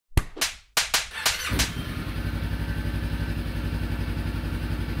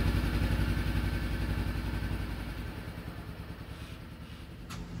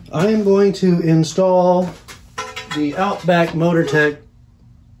I am going to install the Outback Motortek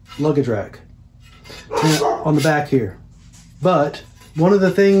luggage rack on the back here. But one of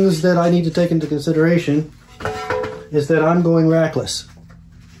the things that I need to take into consideration is that I'm going rackless,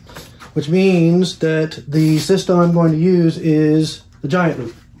 which means that the system I'm going to use is the giant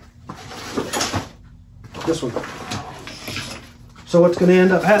loop. This one. So what's going to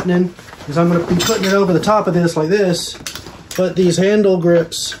end up happening is I'm going to be putting it over the top of this like this, but these handle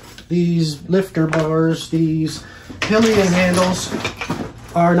grips, these lifter bars, these pillion handles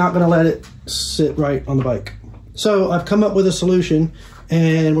are not going to let it sit right on the bike. So I've come up with a solution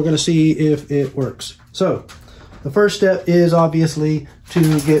and we're going to see if it works. So the first step is obviously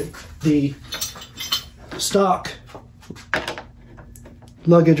to get the stock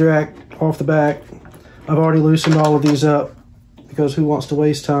luggage rack off the back. I've already loosened all of these up because who wants to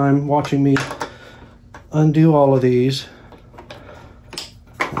waste time watching me undo all of these?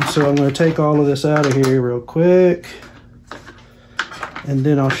 And so I'm going to take all of this out of here real quick, and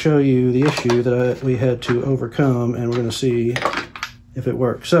then I'll show you the issue that we had to overcome, and we're going to see if it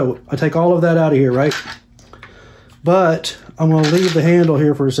works. So I take all of that out of here, right? But I'm going to leave the handle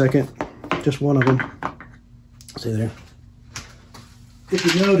here for a second, just one of them. See there?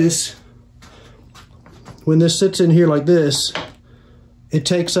 If you notice, when this sits in here like this, it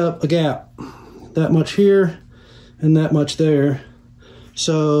takes up a gap, that much here and that much there.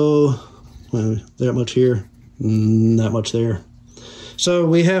 So, well, that much here, that much there. So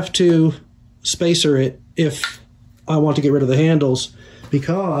we have to spacer it if I want to get rid of the handles,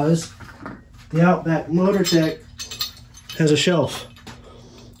 because the Outback Motortek has a shelf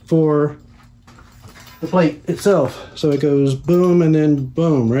for the plate itself. So it goes boom and then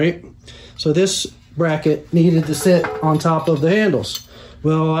boom, right? So this bracket needed to sit on top of the handles.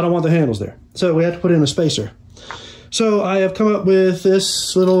 Well, I don't want the handles there, so we have to put in a spacer. So I have come up with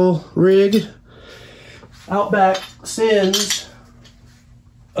this little rig. Outback sends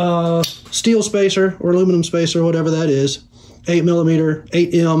steel spacer or aluminum spacer, whatever that is, 8mm,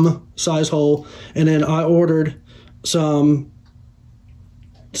 8M size hole, and then I ordered some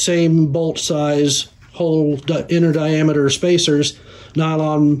same bolt size hole inner diameter spacers,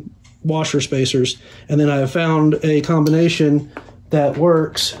 nylon washer spacers, and then I have found a combination that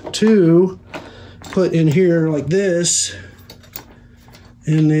works to put in here like this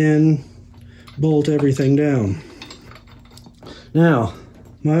and then bolt everything down. Now,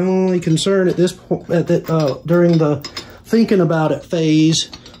 my only concern at this point, during the thinking about it phase,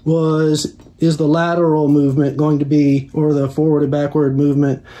 is the lateral movement going to be, or the forward and backward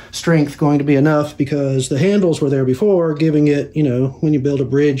movement strength going to be enough? Because the handles were there before, giving it, you know, when you build a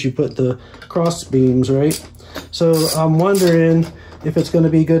bridge, you put the cross beams, right? So I'm wondering if it's going to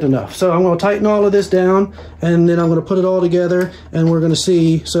be good enough. So I'm going to tighten all of this down, and then I'm going to put it all together, and we're going to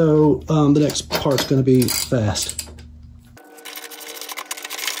see. So the next part's going to be fast.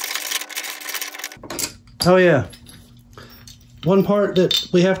 Oh yeah. One part that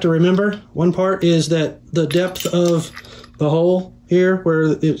we have to remember, one part is that the depth of the hole here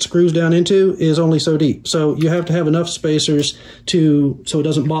where it screws down into is only so deep. So you have to have enough spacers so it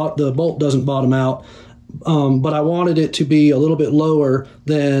doesn't the bolt doesn't bottom out. But I wanted it to be a little bit lower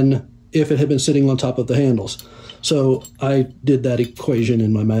than if it had been sitting on top of the handles. So I did that equation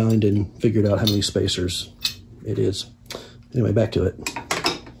in my mind and figured out how many spacers it is. Anyway, back to it.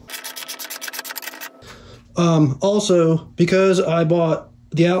 Also, because I bought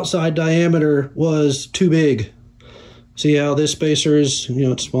the outside diameter was too big. See how this spacer is, you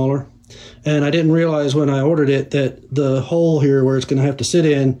know, it's smaller? And I didn't realize when I ordered it that the hole here where it's going to have to sit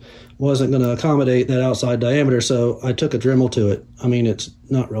in wasn't going to accommodate that outside diameter, so I took a Dremel to it. I mean, it's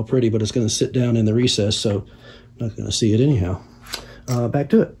not real pretty, but it's going to sit down in the recess, so I'm not going to see it anyhow. Back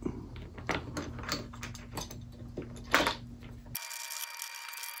to it.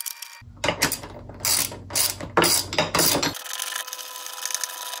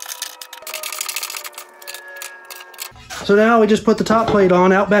 So now we just put the top plate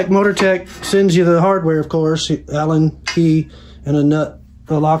on. Outback Motortek sends you the hardware, of course, Allen key and a nut,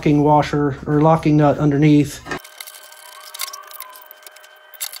 a locking washer or locking nut underneath.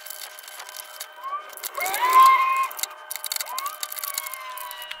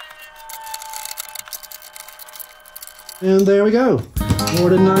 And there we go.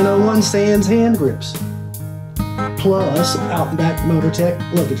 Norden 901 Sans hand grips plus Outback Motortek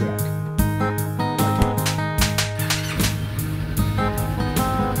luggage rack.